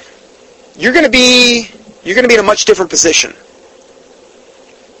 you're going to be in a much different position.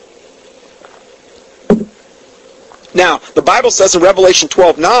 Now, the Bible says in Revelation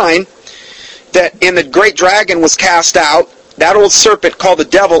 12:9 that and the great dragon was cast out, that old serpent called the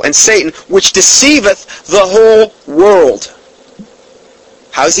devil and Satan, which deceiveth the whole world.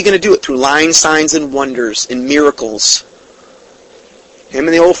 How is he going to do it? Through lying signs and wonders and miracles. Him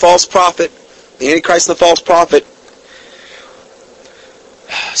and the old false prophet, the Antichrist and the false prophet.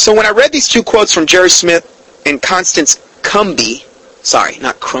 So when I read these two quotes from Jerry Smith and Constance Crumbly, sorry,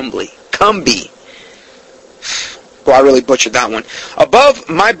 not Crumbly, Cumby. Well, I really butchered that one. Above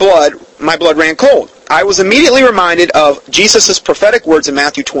my blood ran cold. I was immediately reminded of Jesus' prophetic words in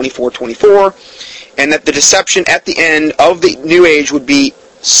Matthew 24:24, and that the deception at the end of the New Age would be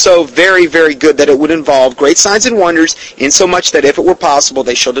so very, very good that it would involve great signs and wonders, insomuch that if it were possible,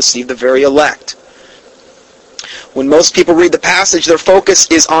 they shall deceive the very elect. When most people read the passage, their focus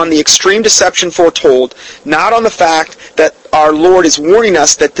is on the extreme deception foretold, not on the fact that our Lord is warning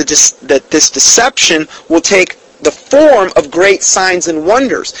us that this deception will take the form of great signs and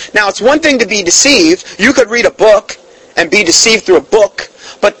wonders. Now, it's one thing to be deceived. You could read a book and be deceived through a book,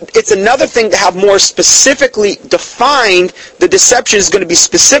 But it's another thing to have more specifically defined the deception is going to be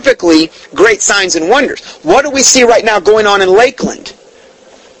specifically great signs and wonders. What do we see right now going on in Lakeland?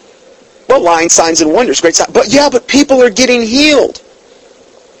 Well, lying signs and wonders, great signs. But people are getting healed.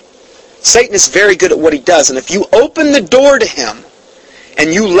 Satan is very good at what he does. And if you open the door to him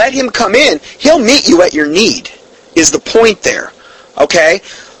and you let him come in, he'll meet you at your need, is the point there. Okay?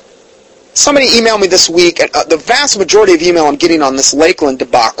 Somebody emailed me this week, and the vast majority of email I'm getting on this Lakeland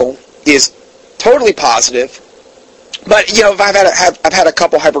debacle is totally positive. But, I've had a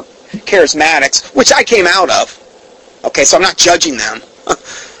couple hyper charismatics, which I came out of. Okay, so I'm not judging them.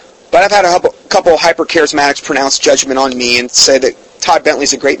 But I've had a couple hyper charismatics pronounce judgment on me and say that Todd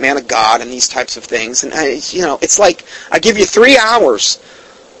Bentley's a great man of God and these types of things. And, it's like I give you 3 hours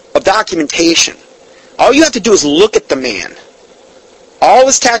of documentation. All you have to do is look at the man. All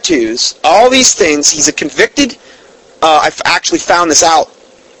his tattoos, all these things. He's a convicted, I've actually found this out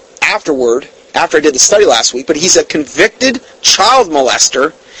afterward, after I did the study last week, but he's a convicted child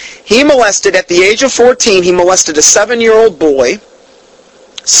molester. He molested, at the age of 14, he molested a 7-year-old boy,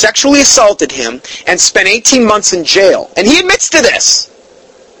 sexually assaulted him, and spent 18 months in jail. And he admits to this.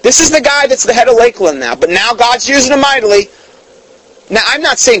 This is the guy that's the head of Lakeland now, but now God's using him mightily. Now, I'm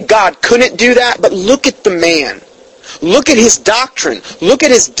not saying God couldn't do that, but look at the man. Look at his doctrine. Look at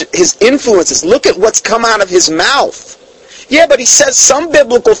his influences. Look at what's come out of his mouth. Yeah, but he says some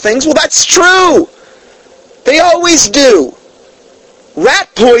biblical things. Well, that's true. They always do. Rat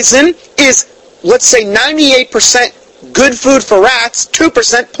poison is, let's say, 98% good food for rats,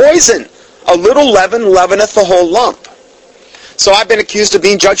 2% poison. A little leaven leaveneth the whole lump. So I've been accused of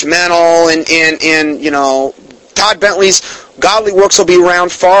being judgmental and Todd Bentley's godly works will be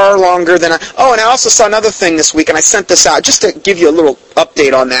around far longer than and I also saw another thing this week, and I sent this out just to give you a little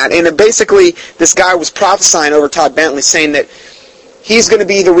update on that. And basically, this guy was prophesying over Todd Bentley, saying that he's going to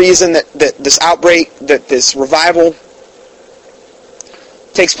be the reason that this outbreak, that this revival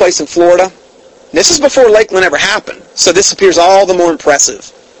takes place in Florida. This is before Lakeland ever happened, so this appears all the more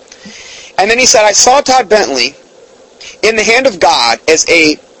impressive. And then he said, I saw Todd Bentley in the hand of God as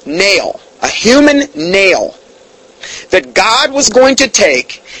a nail, a human nail, that God was going to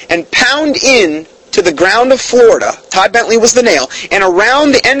take and pound in to the ground of Florida. Todd Bentley was the nail. And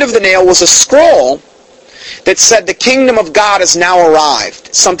around the end of the nail was a scroll that said, the kingdom of God has now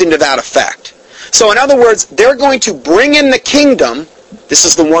arrived. Something to that effect. So in other words, they're going to bring in the kingdom. This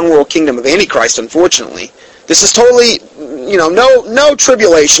is the one world kingdom of Antichrist, unfortunately. This is totally, no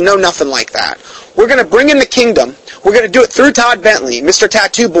tribulation, no nothing like that. We're going to bring in the kingdom. We're going to do it through Todd Bentley, Mr.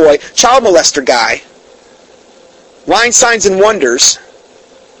 Tattoo Boy, child molester guy. Lying signs and wonders.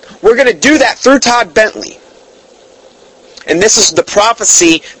 We're going to do that through Todd Bentley. And this is the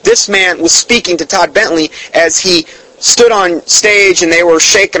prophecy this man was speaking to Todd Bentley as he stood on stage and they were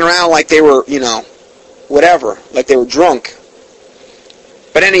shaking around like they were, whatever, like they were drunk.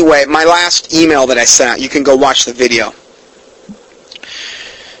 But anyway, my last email that I sent out, you can go watch the video.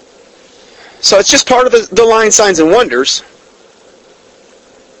 So it's just part of the lying signs and wonders.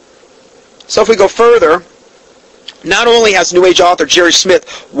 So if we go further, not only has New Age author Jerry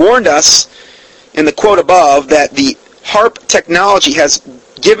Smith warned us in the quote above that the HARP technology has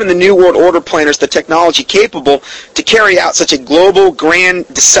given the New World Order planners the technology capable to carry out such a global grand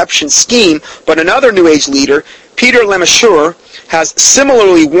deception scheme, but another New Age leader, Peter Lemesurier, has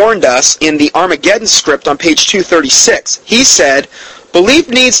similarly warned us in the Armageddon script on page 236. He said, belief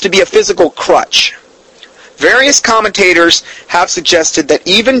needs to be a physical crutch. Various commentators have suggested that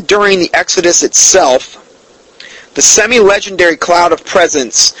even during the Exodus itself, the semi-legendary cloud of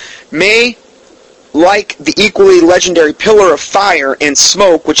presence may, like the equally legendary pillar of fire and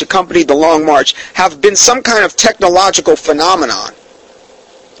smoke which accompanied the Long March, have been some kind of technological phenomenon.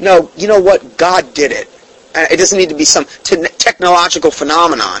 No, you know what? God did it. It doesn't need to be some technological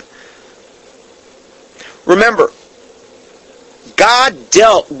phenomenon. Remember, God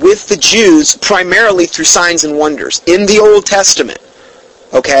dealt with the Jews primarily through signs and wonders in the Old Testament.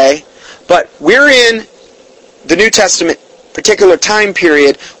 Okay? But we're in the New Testament particular time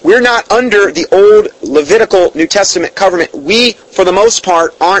period. We're not under the old Levitical New Testament covenant. We, for the most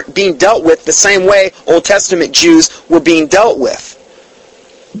part, aren't being dealt with the same way Old Testament Jews were being dealt with.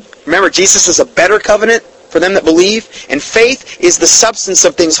 Remember, Jesus is a better covenant for them that believe, and faith is the substance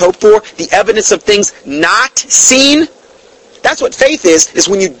of things hoped for, the evidence of things not seen. That's what faith is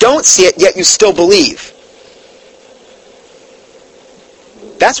when you don't see it, yet you still believe.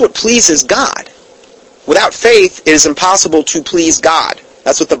 That's what pleases God. Without faith, it is impossible to please God.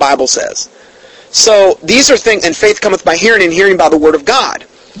 That's what the Bible says. So these are things, and faith cometh by hearing, and hearing by the word of God.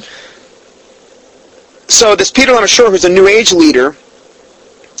 So this Peter Lemesurier, who's a New Age leader,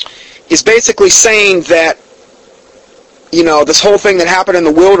 is basically saying that, this whole thing that happened in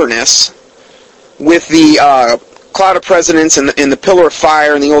the wilderness with the cloud of presidents and the pillar of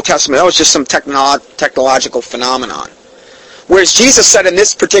fire in the Old Testament, that was just some technological phenomenon. Whereas Jesus said in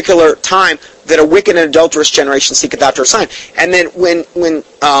this particular time that a wicked and adulterous generation seeketh after a sign. And then when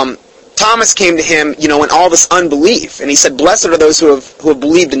Thomas came to him, in all this unbelief, and he said, blessed are those who have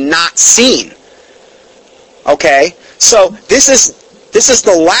believed and not seen. Okay? So this is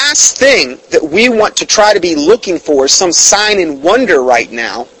the last thing that we want to try to be looking for, some sign and wonder right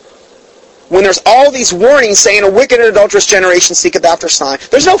now, when there's all these warnings saying a wicked and adulterous generation seeketh after a sign.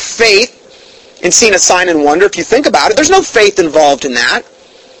 There's no faith in seeing a sign and wonder. If you think about it, there's no faith involved in that.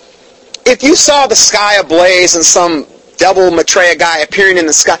 If you saw the sky ablaze and some devil Maitreya guy appearing in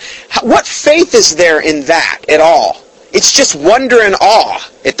the sky, what faith is there in that at all? It's just wonder and awe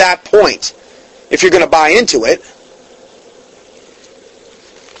at that point, if you're going to buy into it.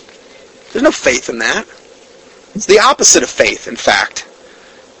 There's no faith in that. It's the opposite of faith, in fact.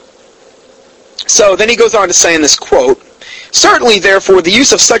 So then he goes on to say in this quote, certainly, therefore, the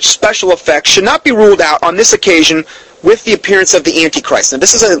use of such special effects should not be ruled out on this occasion with the appearance of the Antichrist. Now,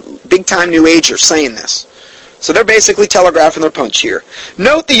 this is a big-time New Ager saying this. So they're basically telegraphing their punch here.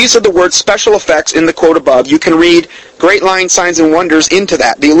 Note the use of the word special effects in the quote above. You can read great lying signs and wonders into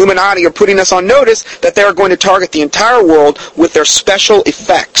that. The Illuminati are putting us on notice that they are going to target the entire world with their special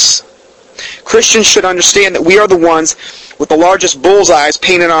effects. Christians should understand that we are the ones with the largest bullseyes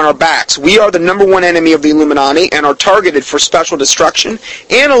painted on our backs. We are the number one enemy of the Illuminati and are targeted for special destruction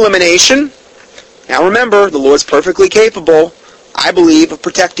and elimination. Now remember, the Lord's perfectly capable, I believe, of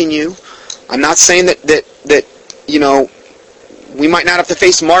protecting you. I'm not saying that we might not have to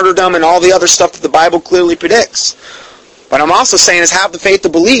face martyrdom and all the other stuff that the Bible clearly predicts. But I'm also saying is have the faith to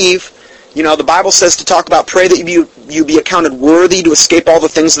believe. The Bible says to talk about pray that you be accounted worthy to escape all the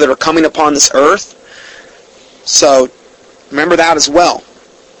things that are coming upon this earth. So remember that as well.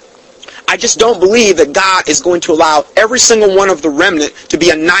 I just don't believe that God is going to allow every single one of the remnant to be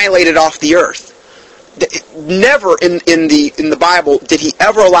annihilated off the earth. Never in the Bible did he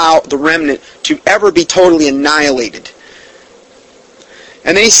ever allow the remnant to ever be totally annihilated.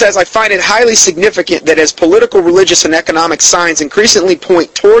 And then he says, I find it highly significant that as political, religious, and economic signs increasingly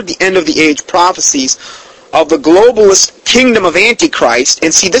point toward the end of the age prophecies of the globalist kingdom of Antichrist,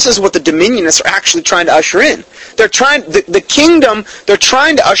 and see, this is what the dominionists are actually trying to usher in. The kingdom they're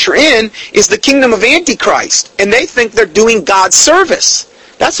trying to usher in is the kingdom of Antichrist, and they think they're doing God's service.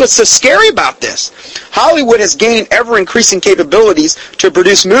 That's what's so scary about this. Hollywood has gained ever-increasing capabilities to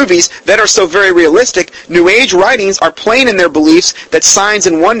produce movies that are so very realistic. New Age writings are plain in their beliefs that signs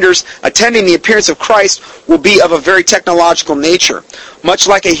and wonders attending the appearance of Christ will be of a very technological nature. Much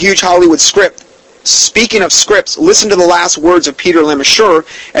like a huge Hollywood script. Speaking of scripts, listen to the last words of Peter Lemesurier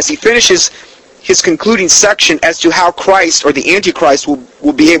as he finishes his concluding section as to how Christ or the Antichrist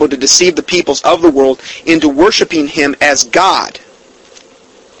will be able to deceive the peoples of the world into worshiping him as God.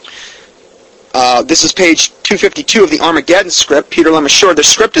 This is page 252 of the Armageddon script, Peter Lemesurier. The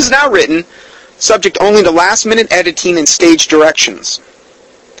script is now written, subject only to last-minute editing and stage directions.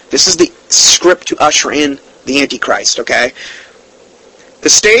 This is the script to usher in the Antichrist, okay? The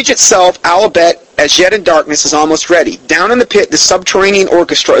stage itself, albeit as yet in darkness, is almost ready. Down in the pit, the subterranean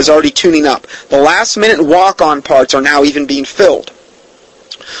orchestra is already tuning up. The last-minute walk-on parts are now even being filled.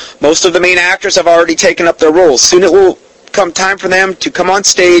 Most of the main actors have already taken up their roles. Soon it will come time for them to come on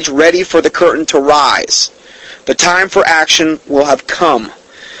stage ready for the curtain to rise. The time for action will have come.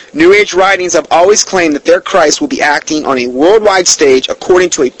 New Age writings have always claimed that their Christ will be acting on a worldwide stage according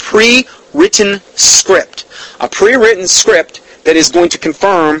to a pre-written script. A pre-written script that is going to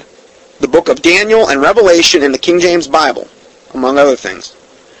confirm the book of Daniel and Revelation in the King James Bible, among other things.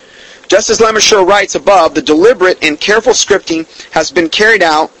 Just as Lemesurier writes above, the deliberate and careful scripting has been carried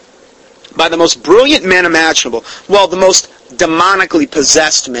out by the most brilliant men imaginable. Well, the most demonically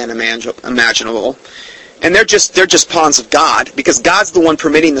possessed men imaginable. And they're just pawns of God, because God's the one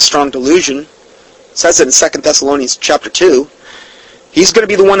permitting the strong delusion. It says it in 2 Thessalonians chapter 2. He's going to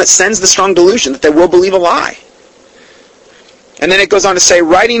be the one that sends the strong delusion, that they will believe a lie. And then it goes on to say,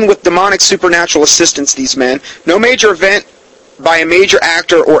 writing with demonic supernatural assistance, these men, no major event by a major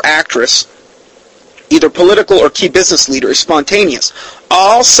actor or actress, either political or key business leader, is spontaneous.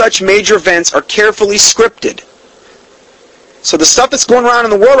 All such major events are carefully scripted. So the stuff that's going around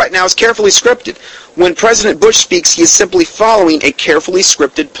in the world right now is carefully scripted. When President Bush speaks, he is simply following a carefully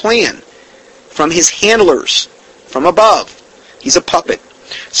scripted plan from his handlers, from above. He's a puppet.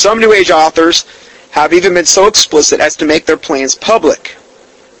 Some New Age authors have even been so explicit as to make their plans public.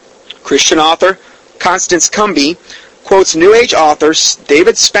 Christian author Constance Cumby quotes New Age author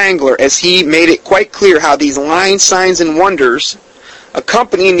David Spangler as he made it quite clear how these lying signs and wonders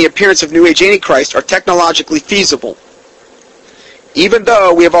accompanying the appearance of New Age Antichrist are technologically feasible. Even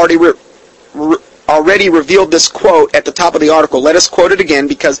though we have already revealed this quote at the top of the article, let us quote it again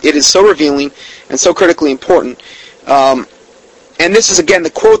because it is so revealing and so critically important. And this is, again, the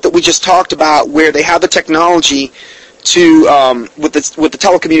quote that we just talked about where they have the technology to, with the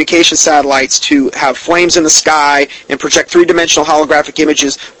telecommunication satellites, to have flames in the sky and project three-dimensional holographic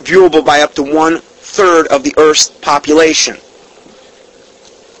images viewable by up to 1/3 of the Earth's population.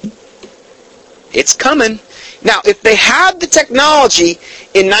 It's coming. Now, if they had the technology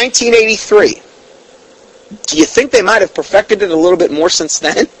in 1983, do you think they might have perfected it a little bit more since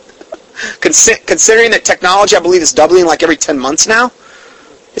then? Considering that technology, I believe, is doubling like every 10 months now.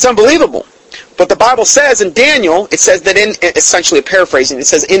 It's unbelievable. But the Bible says in Daniel, it says that essentially a paraphrasing, it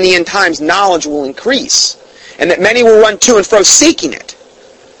says in the end times knowledge will increase, and that many will run to and fro seeking it.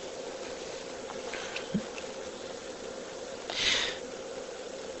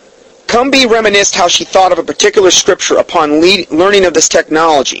 Cumby reminisced how she thought of a particular scripture upon learning of this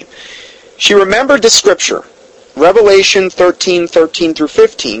technology. She remembered the scripture, Revelation 13:13 through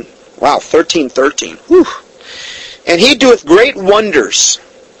 15. Wow, 13:13. Whew. And he doeth great wonders,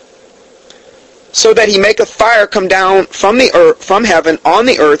 so that he maketh fire come down from the earth, from heaven on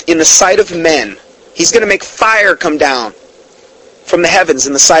the earth in the sight of men. He's going to make fire come down from the heavens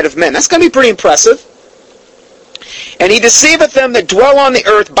in the sight of men. That's going to be pretty impressive. And he deceiveth them that dwell on the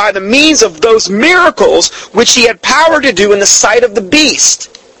earth by the means of those miracles which he had power to do in the sight of the beast.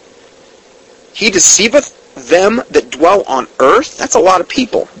 He deceiveth them that dwell on earth? That's a lot of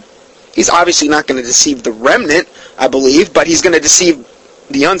people. He's obviously not going to deceive the remnant, I believe, but he's going to deceive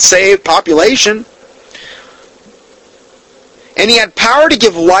the unsaved population. And he had power to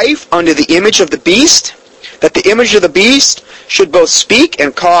give life unto the image of the beast, that the image of the beast should both speak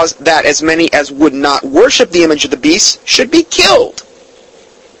and cause that as many as would not worship the image of the beast should be killed.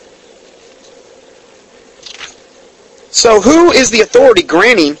 So who is the authority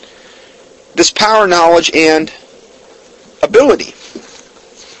granting this power, knowledge, and ability?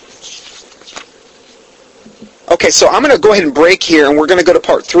 Okay, so I'm going to go ahead and break here, and we're going to go to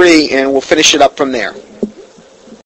part 3, and we'll finish it up from there.